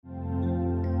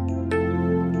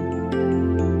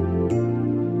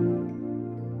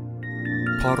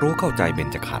พอรู้เข้าใจเบญ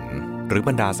จขันธ์หรือบ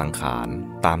รรดาสังขาร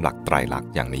ตามหลักไตรลักษ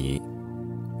ณ์อย่างนี้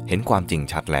เห็นความจริง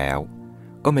ชัดแล้ว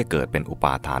ก็ไม่เกิดเป็นอุป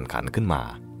าทานขันธ์ขึ้นมา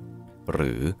ห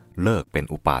รือเลิกเป็น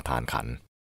อุปาทานขันธ์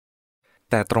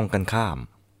แต่ตรงกันข้าม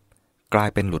กลาย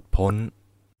เป็นหลุดพ้น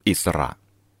อิสระ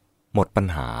หมดปัญ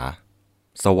หา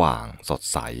สว่างสด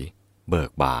ใสเบิ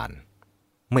กบาน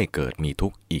ไม่เกิดมีทุ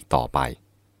กข์อีกต่อไป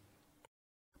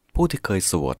ผู้ที่เคย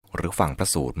สวดหรือฟังพระ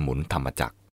สูตรหมุนธรรมจั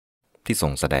กรที่ทร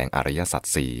งแสดงอริยสัจ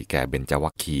สี่แก่เบญจ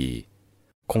วัคคีย์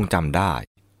คงจำได้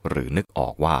หรือนึกออ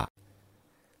กว่า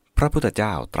พระพุทธเจ้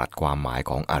าตรัสความหมาย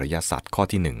ของอริยสัจข้อ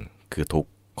ที่หนึ่งคือทุกข์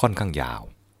ค่อนข้างยาว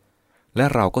และ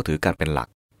เราก็ถือกันเป็นหลัก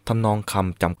ทำนองค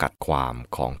ำจำกัดความ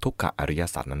ของทุกขอริย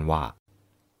สัจนั้นว่า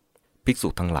ภิกษุ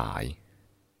ทั้งหลาย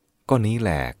ก็นี้แห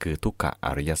ละคือทุกขอ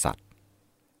ริยสัจ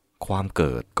ความเ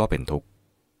กิดก็เป็นทุกข์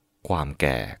ความแ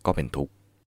ก่ก็เป็นทุกข์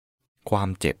ความ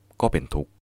เจ็บก็เป็นทุก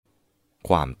ข์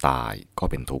ความตายก็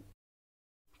เป็นทุกข์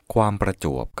ความประจ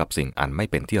วบกับสิ่งอันไม่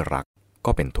เป็นที่รัก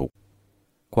ก็เป็นทุกข์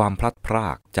ความพลัดพรา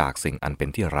กจากสิ่งอันเป็น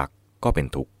ที่รักก็เป็น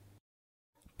ทุกข์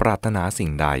ปรารถนาสิ่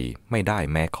งใดไม่ได้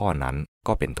แม้ข้อนั้น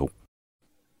ก็เป็นทุกข์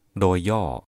โดยย่อ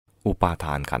อุปาท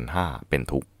านขันธ์ห้าเป็น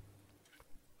ทุกข์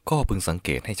ก็พึงสังเก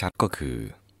ตให้ชัดก็คือ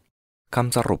ค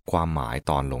ำสรุปความหมาย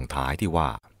ตอนลงท้ายที่ว่า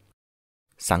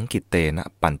สังกิตเตนะ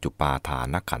ปัญจุปาทา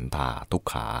นขันธาทุก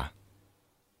ขา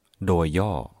โดย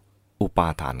ย่ออุปา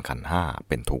ทานขันธ์ห้าเ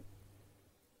ป็นทุกข์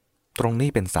ตรงนี้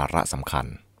เป็นสาระสำคัญ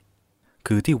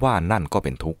คือที่ว่านั่นก็เ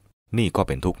ป็นทุกข์นี่ก็เ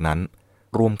ป็นทุกข์นั้น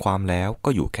รวมความแล้วก็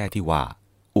อยู่แค่ที่ว่า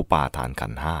อุปาทานขั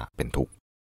นธ์ห้าเป็นทุกข์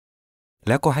แ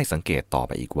ล้วก็ให้สังเกตต่อไ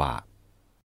ปอีกว่า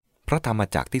พระธรรม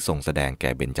จักรที่ทรงแสดงแก่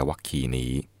เบญจวัคคีย์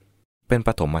นี้เป็นป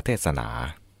ฐมเทศนา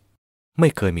ไม่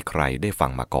เคยมีใครได้ฟั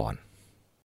งมาก่อน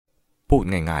พูด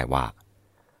ง่ายๆว่า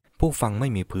ผู้ฟังไม่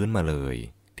มีพื้นมาเลย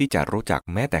ที่จะรู้จัก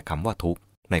แม้แต่คำว่าทุกข์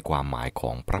ในความหมายข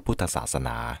องพระพุทธศาสน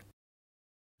า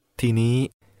ทีนี้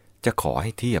จะขอใ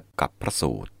ห้เทียบกับพระ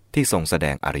สูตรที่ทรงแสด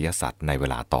งอริยสัจในเว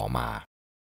ลาต่อมา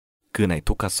คือใน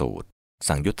ทุกขสูตร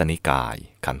สังยุตตนิกาย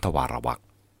ขันธวารวรรค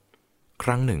ค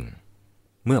รั้งหนึ่ง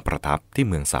เมื่อประทับที่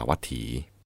เมืองสาวัตถี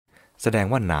แสดง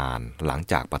ว่านานหลัง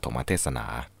จากปฐมเทศนา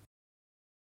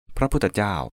พระพุทธเจ้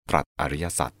าตรัสอริย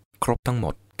สัจครบทั้งหม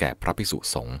ดแก่พระภิกษุ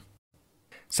สงฆ์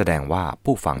แสดงว่า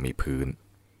ผู้ฟังมีพื้น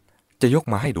จะยก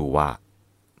มาให้ดูว่า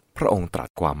พระองค์ตรัส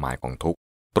ความหมายของทุกข์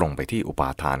ตรงไปที่อุปา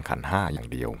ทานขันธ์ห้าอย่าง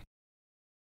เดียว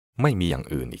ไม่มีอย่าง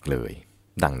อื่นอีกเลย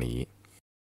ดังนี้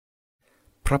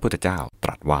พระพุทธเจ้าต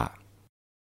รัสว่า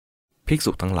ภิก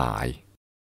ษุทั้งหลาย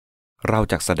เรา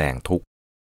จักแสดงทุกข์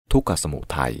ทุกขสมุ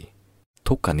ทัย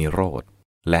ทุกขนิโรธ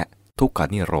และทุกข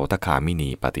นิโรธคามินี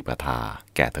ปฏิปทา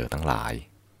แก่เธอทั้งหลาย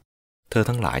เธอ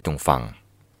ทั้งหลายจงฟัง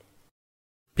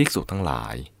ภิกษุทั้งหลา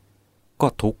ยก็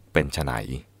ทุกข์เป็นไฉน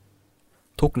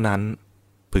ทุกข์นั้น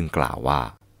พึงกล่าวว่า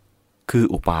คือ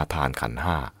อุปาทานขันธ์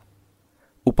ห้า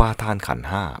อุปาทานขันธ์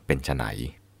ห้าเป็นไฉน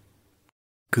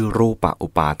คือรูปอุ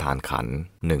ปาทานขันธ์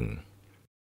หนึ่ง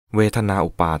เวทนา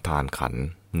อุปาทานขันธ์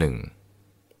หนึ่ง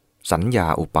สัญญา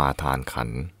อุปาทานขัน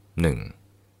ธ์หนึ่ง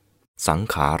สัง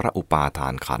ขารอุปาทา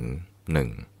นขันธ์หนึ่ง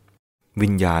วิ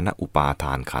ญญาณอุปาท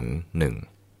านขันธ์หนึ่ง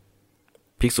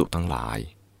ภิกษุทั้งหลาย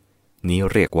นี้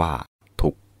เรียกว่าทุ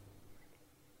กข์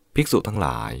ภิกษุทั้งหล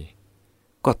าย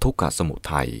ก็ทุกขสมุ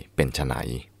ทัยเป็นไฉน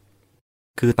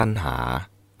คือตัณหา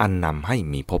อันนำให้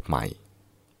มีภพใหม่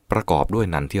ประกอบด้วย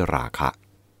นันทิราคะ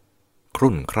ค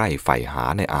รุ่นใคร่ใฝ่หา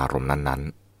ในอารมณ์นั้น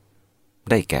ๆ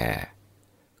ได้แก่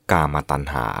กามตัณ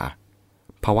หา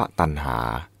ภวตัณหา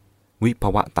วิภ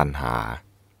วตัณหา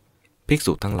ภิก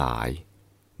ษุทั้งหลาย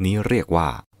นี้เรียกว่า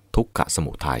ทุกขส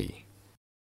มุทัย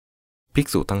ภิก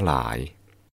ษุทั้งหลาย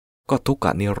ก็ทุกข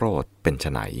นิโรธเป็นไฉ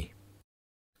น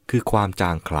คือความจ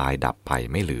างคลายดับไป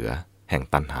ไม่เหลือแห่ง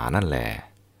ตัณหานั่นแล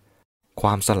คว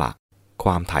ามสละคว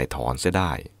ามถ่ายถอนเสียไ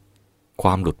ด้คว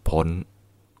ามหลุดพ้น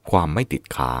ความไม่ติด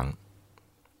ค้าง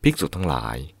ภิกษุทั้งหลา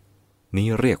ยนี้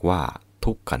เรียกว่า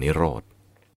ทุกขนิโรธ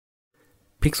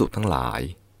ภิกษุทั้งหลาย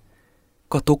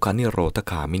ก็ทุกขนิโรธ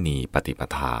คามินีปฏิป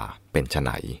ทาเป็นไฉน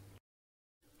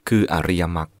คืออริย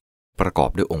มรรคประกอบ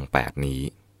ด้วยองค์8นี้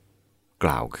ก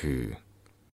ล่าวคือ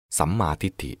สัมมาทิ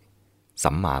ฏฐิ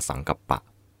สัมมาสังกัปปะ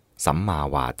สัมมา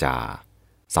วาจา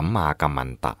สัมมากัมมัน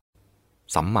ตะ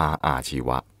สัมมาอาชีว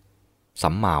ะสั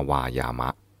มมาวายามะ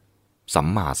สัม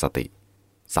มาสติ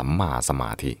สัมมาสม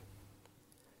าธิ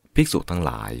ภิกษุทั้งห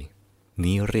ลาย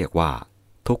นี้เรียกว่า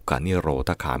ทุกขนิโรธ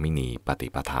คามินีปฏิ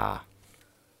ปทา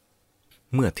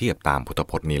เมื่อเทียบตามพุทธ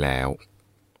พจน์นี้แล้ว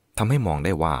ทำให้มองไ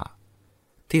ด้ว่า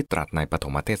ที่ตรัสในปฐ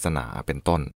มเทศนาเป็น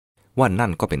ต้นว่านั่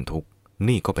นก็เป็นทุกข์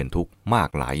นี่ก็เป็นทุกข์มาก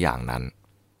หลายอย่างนั้น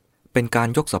เป็นการ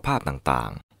ยกสภาพต่า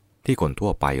งๆที่คนทั่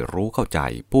วไปรู้เข้าใจ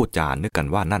พูดจานึกกัน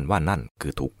ว่านั่นคื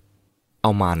อทุกข์ เอ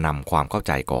ามานำความเข้าใ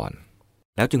จก่อน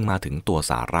แล้วจึงมาถึงตัว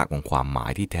สาระของความหมา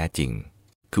ยที่แท้จริง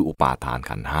คืออุปาทาน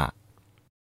ขันธ์ห้า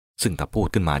ซึ่งถ้าพูด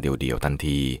ขึ้นมาเดี่ยวๆทัน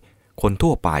ทีคน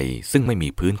ทั่วไปซึ่งไม่มี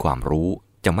พื้นความรู้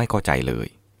จะไม่เข้าใจเลย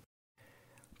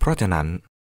เพราะฉะนั้น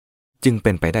จึงเ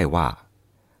ป็นไปได้ว่า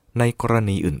ในกร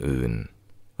ณีอื่น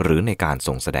ๆหรือในการท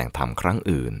รงแสดงธรรมครั้ง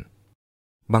อื่น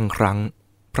บางครั้ง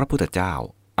พระพุทธเจ้า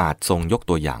อาจทรงยก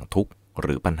ตัวอย่างทุกข์ห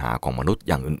รือปัญหาของมนุษย์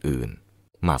อย่างอื่น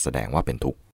ๆมาแสดงว่าเป็น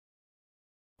ทุกข์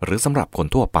หรือสำหรับคน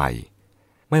ทั่วไป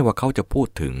ไม่ว่าเขาจะพูด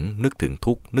ถึงนึกถึง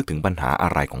ทุกข์นึกถึงปัญหาอะ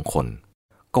ไรของคน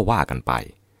ก็ว่ากันไป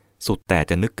สุดแต่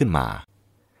จะนึกขึ้นมา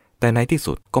แต่ในที่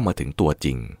สุดก็มาถึงตัวจ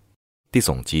ริงที่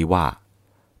ส่งชี้ว่า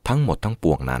ทั้งหมดทั้งป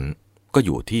วงนั้นก็อ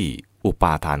ยู่ที่อุป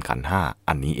าทานขันธ์ห้า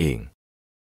อันนี้เอง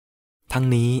ทั้ง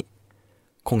นี้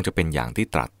คงจะเป็นอย่างที่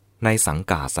ตรัสในสัง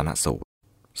กาสนสูตร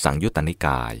สังยุตตนิก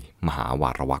ายมหาวา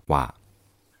รวรรคว่า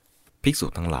ภิกษุ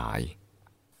ทั้งหลาย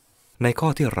ในข้อ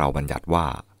ที่เราบัญญัติว่า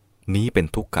นี้เป็น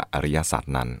ทุกขอริยสัจ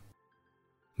นั้น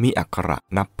มีอักขระ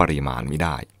นับปริมาณมิไ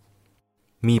ด้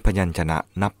มีพยัญชนะ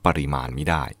นับปริมาณมิ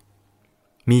ได้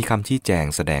มีคำชี้แจง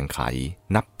แสดงไข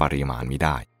นับปริมาณมิไ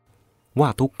ด้ว่า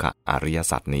ทุกขอริย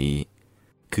สัจนี้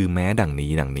คือแม้ดัง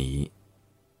นี้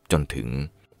จนถึง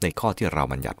ในข้อที่เรา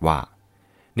บัญญัติว่า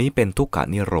นี้เป็นทุกข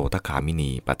นิโรธคามิ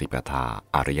นีปฏิปทา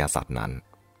อริยสัจนั้น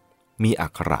มีอั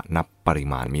กขระนับปริ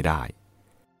มาณมิได้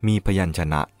มีพยัญช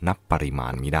นะนับปริมา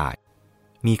ณมิได้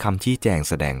มีคำชี้แจง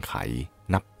แสดงไข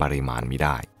นับปริมาณมิไ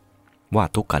ด้ว่า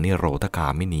ทุกขนิโรธคา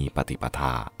มินีปฏิปท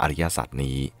าอริยสัจ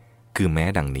นี้คือแม้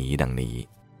ดังนี้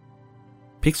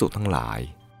ภิกษุทั้งหลาย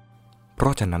เพรา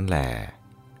ะฉะนั้นแล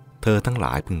เธอทั้งหล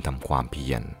ายพึงทำความเพี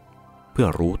ยรเพื่อ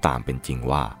รู้ตามเป็นจริง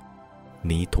ว่า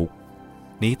นี้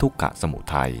ทุกขสมุ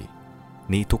ทัย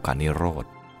นี้ทุกขนิโรธ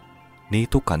นี้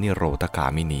ทุกขนิโรธคา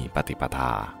มินีปฏิปท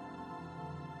า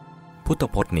พุทธ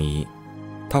พจน์นี้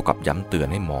เท่ากับย้ำเตือน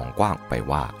ให้มองกว้างไป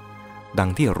ว่าดัง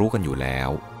ที่รู้กันอยู่แล้ว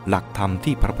หลักธรรม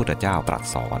ที่พระพุทธเจ้าตรัส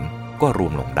สอนก็รว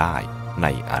มลงได้ใน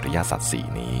อริยสัจสี่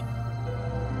นี้